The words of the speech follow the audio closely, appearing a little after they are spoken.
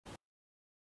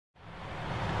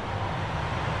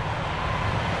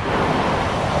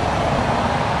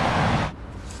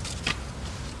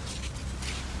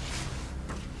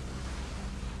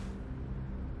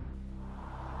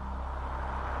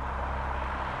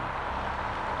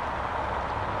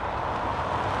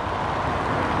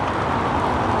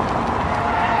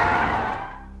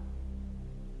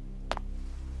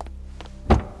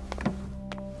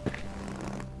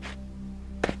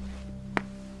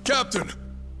Captain!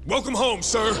 Welcome home,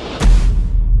 sir!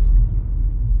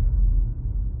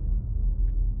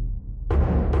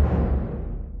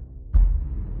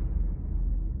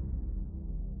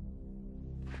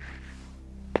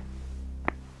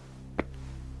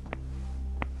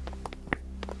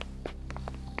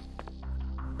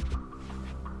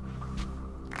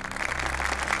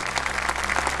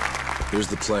 Here's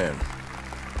the plan.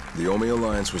 The Omi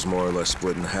Alliance was more or less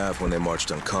split in half when they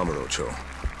marched on Kamurocho.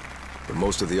 But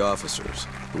most of the officers,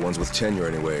 the ones with tenure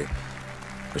anyway,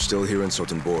 are still here in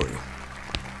Sotenbori.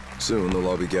 Soon they'll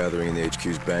all be gathering in the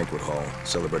HQ's banquet hall,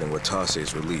 celebrating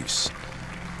Watase's release.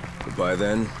 But by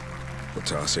then,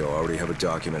 Watase will already have a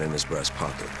document in his breast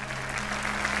pocket.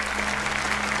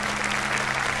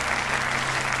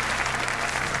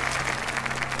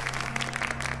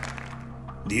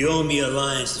 The Omi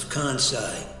Alliance of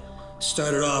Kansai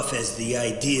started off as the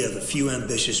idea of a few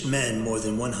ambitious men more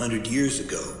than 100 years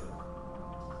ago.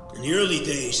 In the early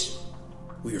days,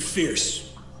 we were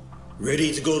fierce,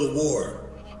 ready to go to war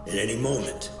at any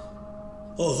moment.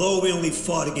 Although we only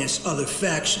fought against other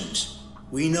factions,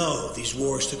 we know these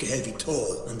wars took a heavy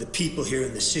toll on the people here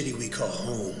in the city we call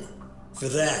home. For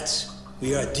that,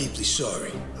 we are deeply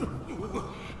sorry.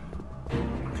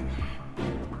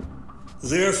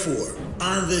 Therefore,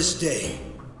 on this day,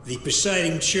 the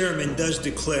presiding chairman does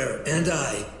declare, and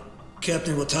I,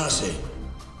 Captain Watase,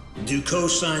 do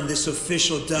co-sign this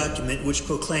official document which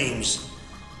proclaims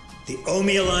the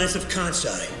Omi Alliance of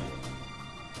Kansai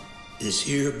is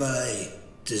hereby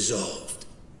dissolved.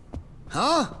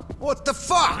 Huh? What the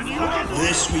fuck?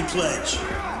 This we pledge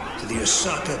to the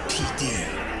Osaka PD.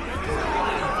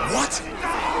 What?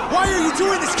 Why are you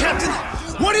doing this, Captain?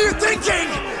 What are you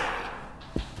thinking?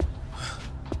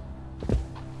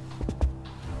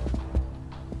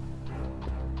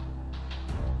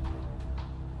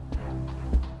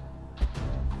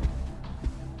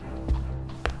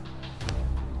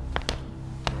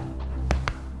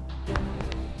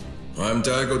 I'm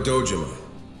Daigo Dojima,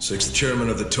 6th chairman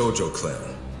of the Tojo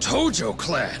clan. Tojo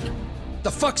clan?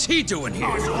 The fuck's he doing here?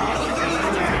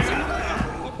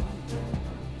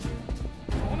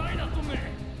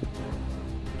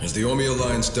 As the Omi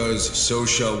Alliance does, so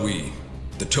shall we.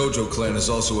 The Tojo clan is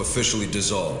also officially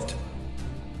dissolved.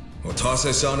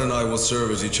 Watase-san and I will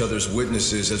serve as each other's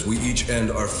witnesses as we each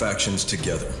end our factions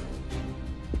together.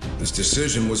 This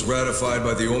decision was ratified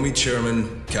by the Omi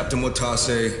chairman, Captain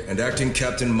Watase, and acting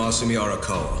Captain Masumi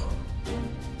Arakawa.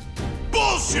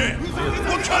 Bullshit!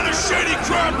 What kind of shady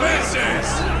crap is this?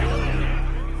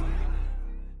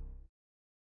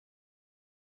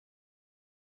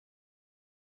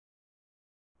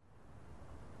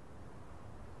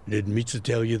 Did Mitsu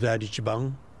tell you that,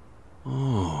 Ichiban?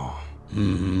 Oh.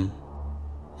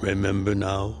 Remember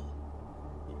now?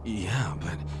 Yeah,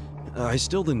 but I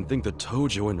still didn't think the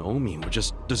Tojo and Omi would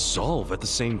just dissolve at the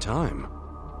same time.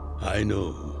 I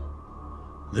know.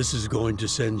 This is going to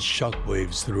send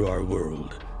shockwaves through our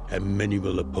world, and many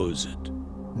will oppose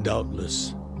it.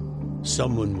 Doubtless,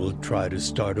 someone will try to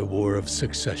start a war of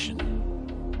succession.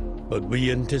 But we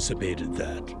anticipated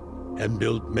that, and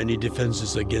built many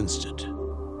defenses against it.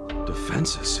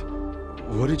 Defenses?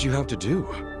 What did you have to do?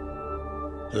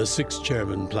 The 6th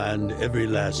chairman planned every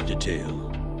last detail.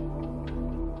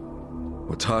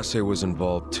 Watase was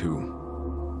involved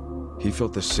too. He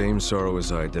felt the same sorrow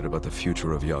as I did about the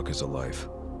future of Yakuza life.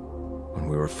 When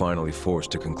we were finally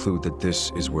forced to conclude that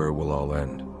this is where it will all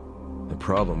end. The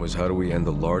problem was, how do we end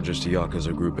the largest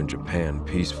Yakuza group in Japan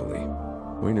peacefully?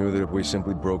 We knew that if we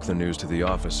simply broke the news to the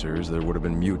officers, there would have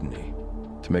been mutiny.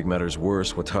 To make matters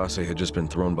worse, Watase had just been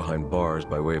thrown behind bars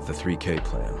by way of the 3K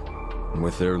plan. And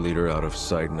with their leader out of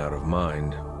sight and out of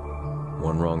mind,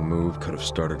 one wrong move could have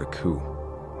started a coup.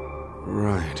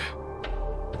 Right.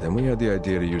 Then we had the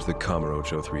idea to use the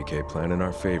Kamurocho 3K plan in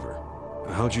our favor.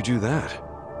 How'd you do that?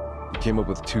 We came up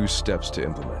with 2 steps to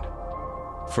implement.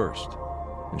 First,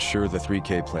 ensure the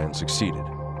 3K plan succeeded.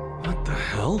 What the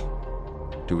hell?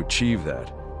 To achieve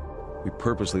that, we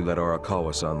purposely let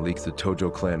Arakawa-san leak the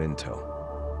Tojo clan intel.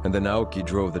 And then Aoki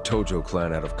drove the Tojo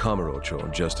clan out of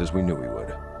Kamurocho just as we knew he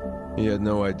would. He had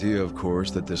no idea, of course,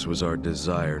 that this was our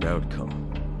desired outcome.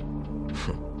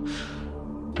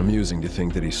 Amusing to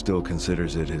think that he still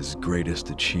considers it his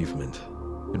greatest achievement.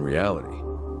 In reality,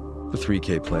 the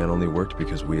 3K plan only worked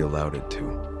because we allowed it to.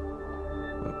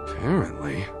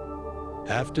 Apparently.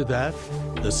 After that,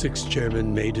 the 6th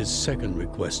chairman made his second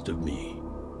request of me.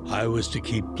 I was to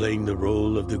keep playing the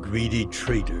role of the greedy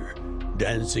traitor,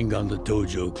 dancing on the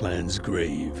Tojo clan's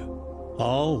grave.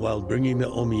 All while bringing the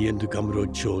Omi into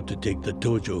Kamurocho to take the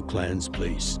Tojo clan's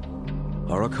place.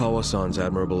 Arakawa-san's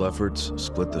admirable efforts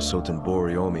split the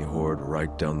Sotenbori Omi horde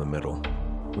right down the middle.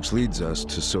 which leads us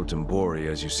to Sotenbori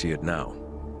as you see it now.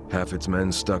 Half its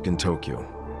men stuck in Tokyo,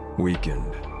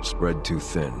 weakened, spread too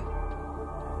thin.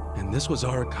 And this was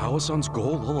Arakawa-san's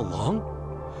goal all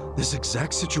along? This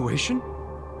exact situation?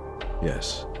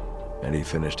 Yes, and he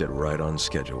finished it right on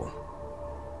schedule.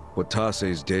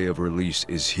 Watase's day of release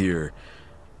is here,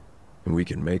 and we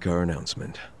can make our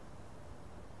announcement.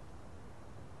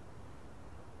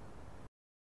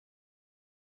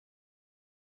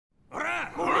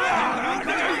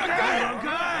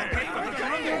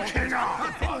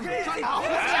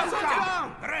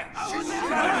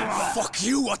 Fuck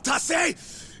you,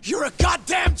 Watase! You're a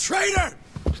goddamn traitor!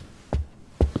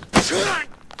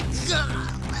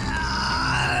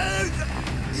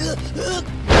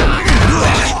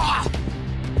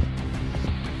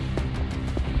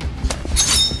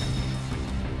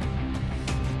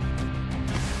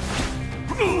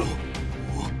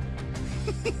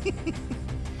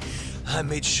 I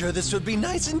made sure this would be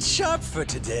nice and sharp for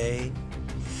today.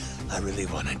 I really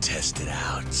want to test it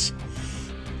out.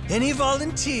 Any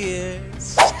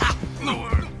volunteers?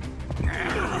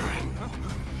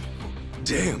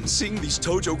 Damn, seeing these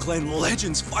Tojo clan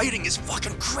legends fighting is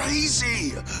fucking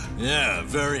crazy! Yeah,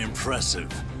 very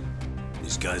impressive.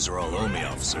 These guys are all Omi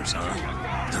officers, huh?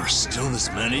 There are still this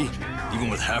many? Even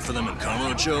with half of them in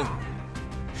Kamurocho?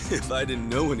 If I didn't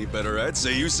know any better, I'd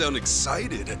say you sound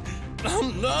excited.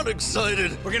 I'm not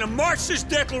excited! We're gonna march this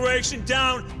declaration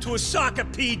down to Osaka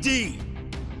PD.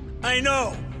 I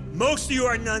know, most of you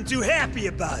are none too happy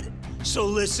about it, so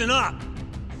listen up.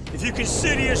 If you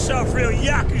consider yourself real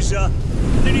Yakuza,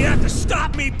 then you have to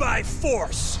stop me by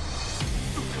force.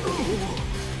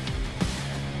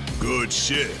 Good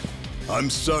shit. I'm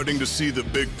starting to see the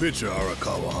big picture,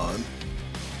 Arakawa-han.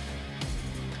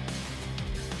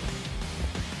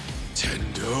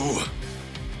 Tendo?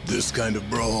 This kind of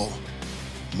brawl,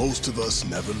 most of us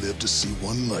never lived to see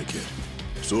one like it.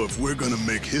 So if we're gonna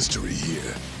make history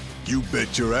here, you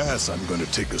bet your ass I'm gonna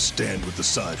take a stand with the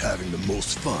side having the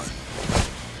most fun.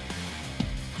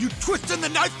 You twisting the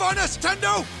knife on us,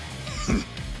 Tendo?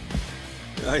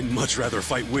 I'd much rather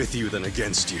fight with you than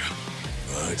against you.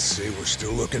 I'd say we're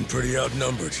still looking pretty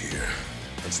outnumbered here.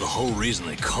 That's the whole reason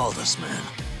they called us, man.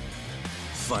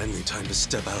 Finally time to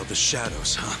step out of the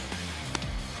shadows, huh?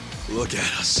 Look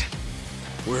at us.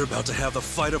 We're about to have the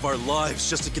fight of our lives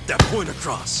just to get that point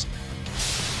across.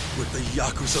 With the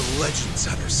Yakuza legends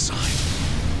at our side.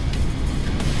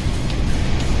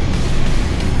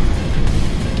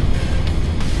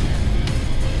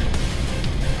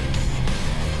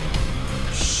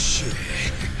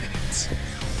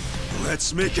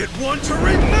 Let's make it one to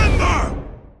remember!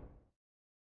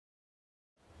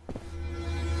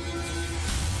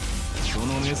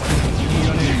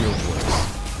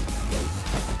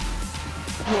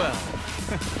 Well,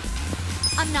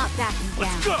 I'm not backing down.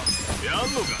 Let's go!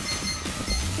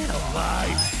 Get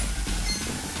alive!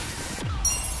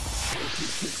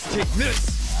 Take this!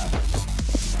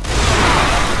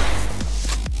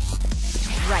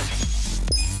 Right.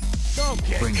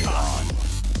 Okay, bring it on.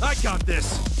 I got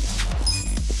this!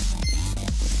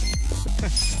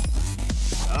 This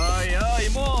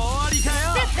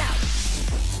out!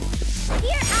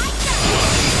 Here I go!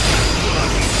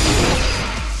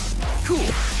 Cool!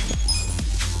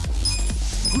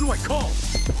 Who do I call?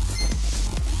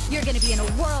 You're gonna be in a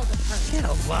world of hurt. Get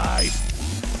alive!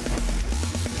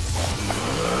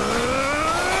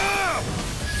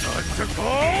 Time to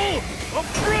call a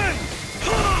friend!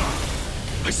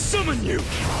 I summon you!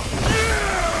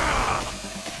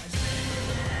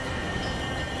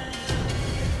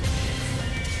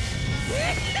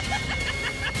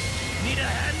 Need a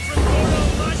hand from Goro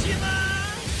Mashima?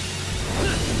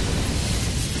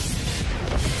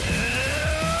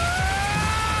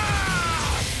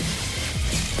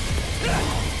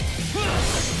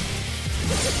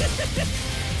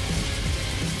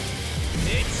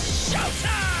 It's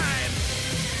showtime!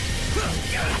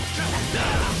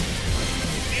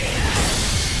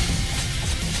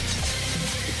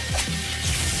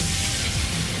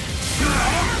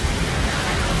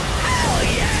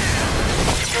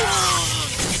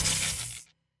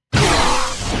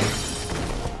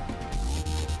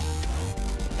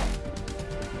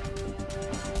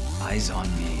 Eyes on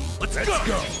me. Let's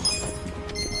go!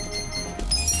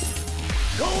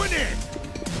 Going in!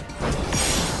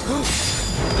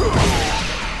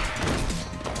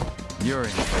 You're in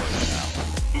it now.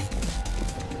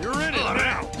 You're in it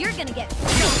now! You're gonna get...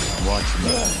 Watch me.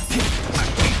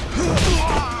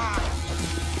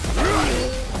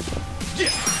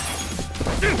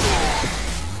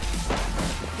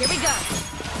 Here we go.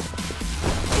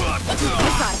 You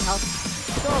gotta help.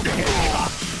 Okay.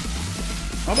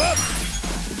 I'm up!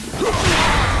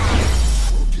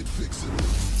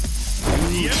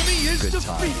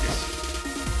 defeated!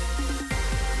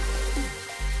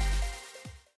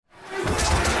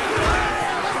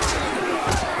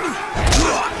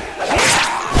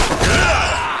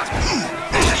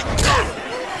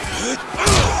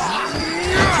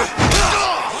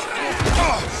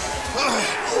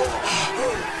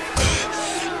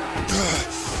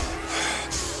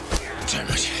 Damn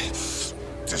it.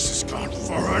 This has gone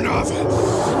far enough.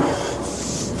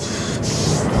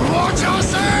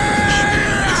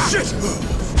 Shit!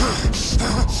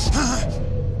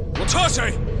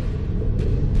 Watase!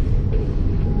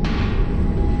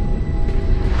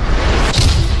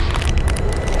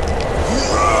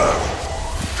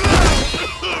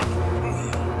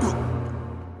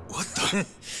 What the?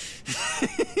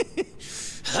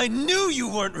 I knew you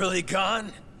weren't really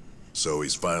gone. So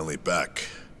he's finally back.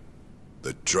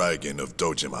 The Dragon of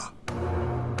Dojima.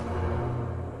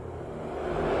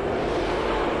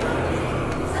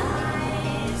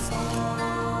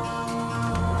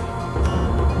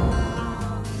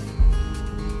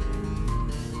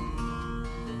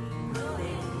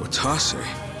 Watase?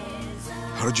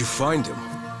 How did you find him?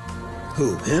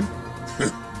 Who, him?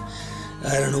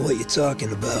 I don't know what you're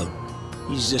talking about.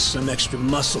 He's just some extra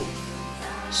muscle.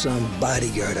 Some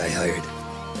bodyguard I hired.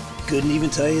 Couldn't even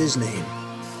tell you his name.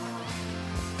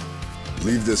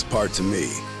 Leave this part to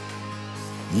me.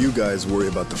 You guys worry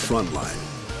about the front line.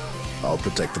 I'll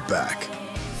protect the back.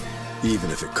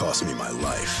 Even if it costs me my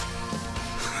life.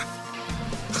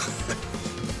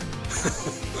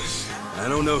 I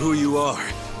don't know who you are.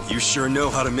 You sure know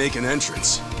how to make an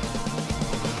entrance.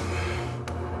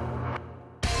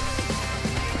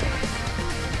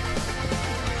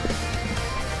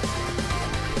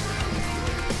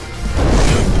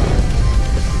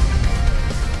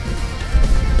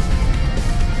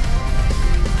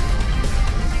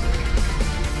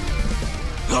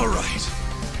 All right.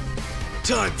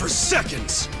 Time for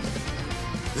seconds.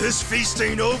 This feast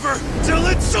ain't over till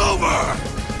it's over!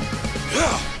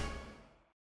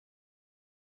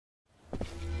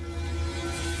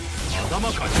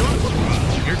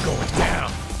 You're going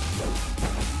down.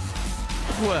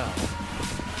 Well,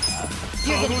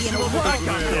 You're gonna be in a world of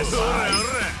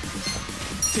hurt.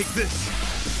 take this.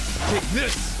 Take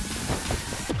this.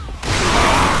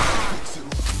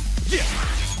 Yeah.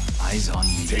 Eyes on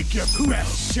me. Take your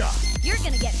best shot. You're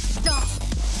gonna get stomped.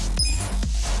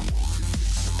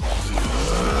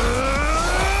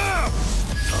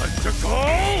 Time to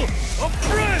call a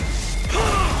friend.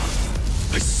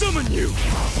 I summon you!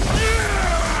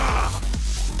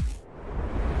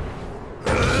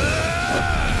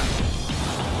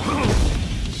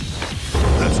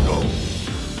 Let's go.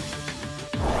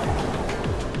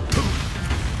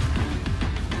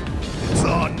 It's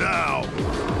on now.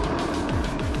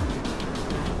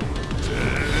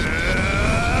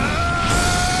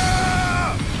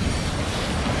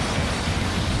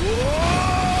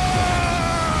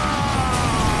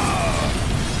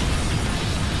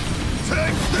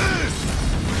 Take this!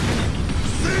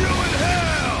 See you in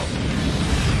hell!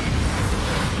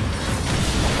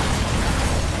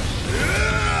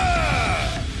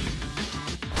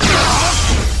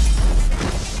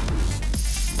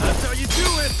 That's how you do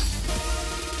it.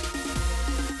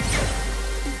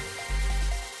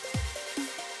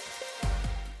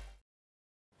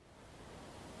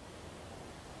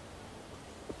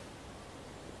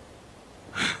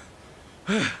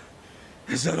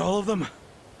 Is that all of them?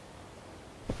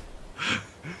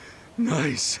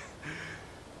 Nice.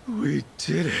 We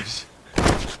did it.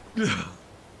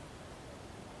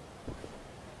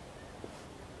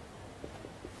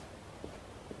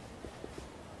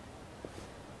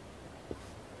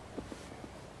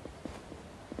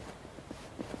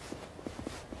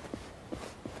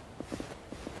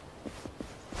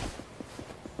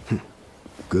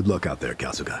 Good luck out there,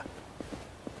 Kasuga.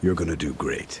 You're gonna do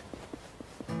great.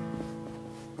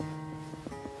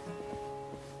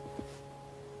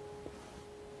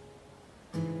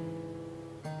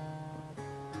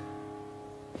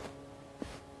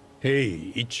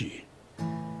 Hey, Ichi.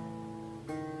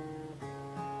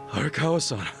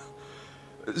 Arakawa-san.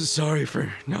 Sorry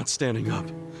for not standing up.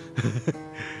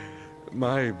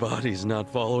 My body's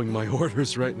not following my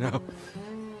orders right now.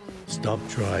 Stop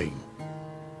trying.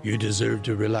 You deserve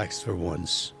to relax for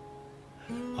once.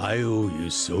 I owe you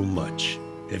so much.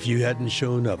 If you hadn't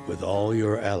shown up with all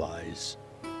your allies,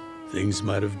 things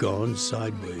might have gone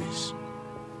sideways.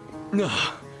 No,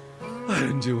 I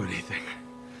didn't do anything.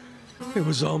 It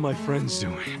was all my friends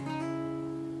doing.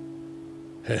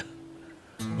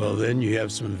 Well, then you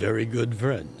have some very good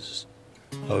friends.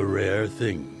 A rare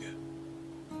thing.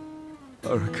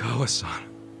 Arakawa-san.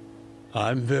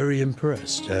 I'm very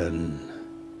impressed and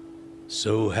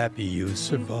So happy you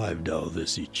survived all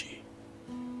this, Ichi.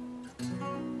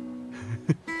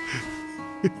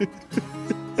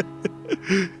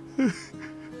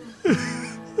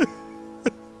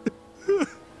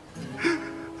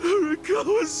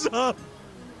 Rikawa-san!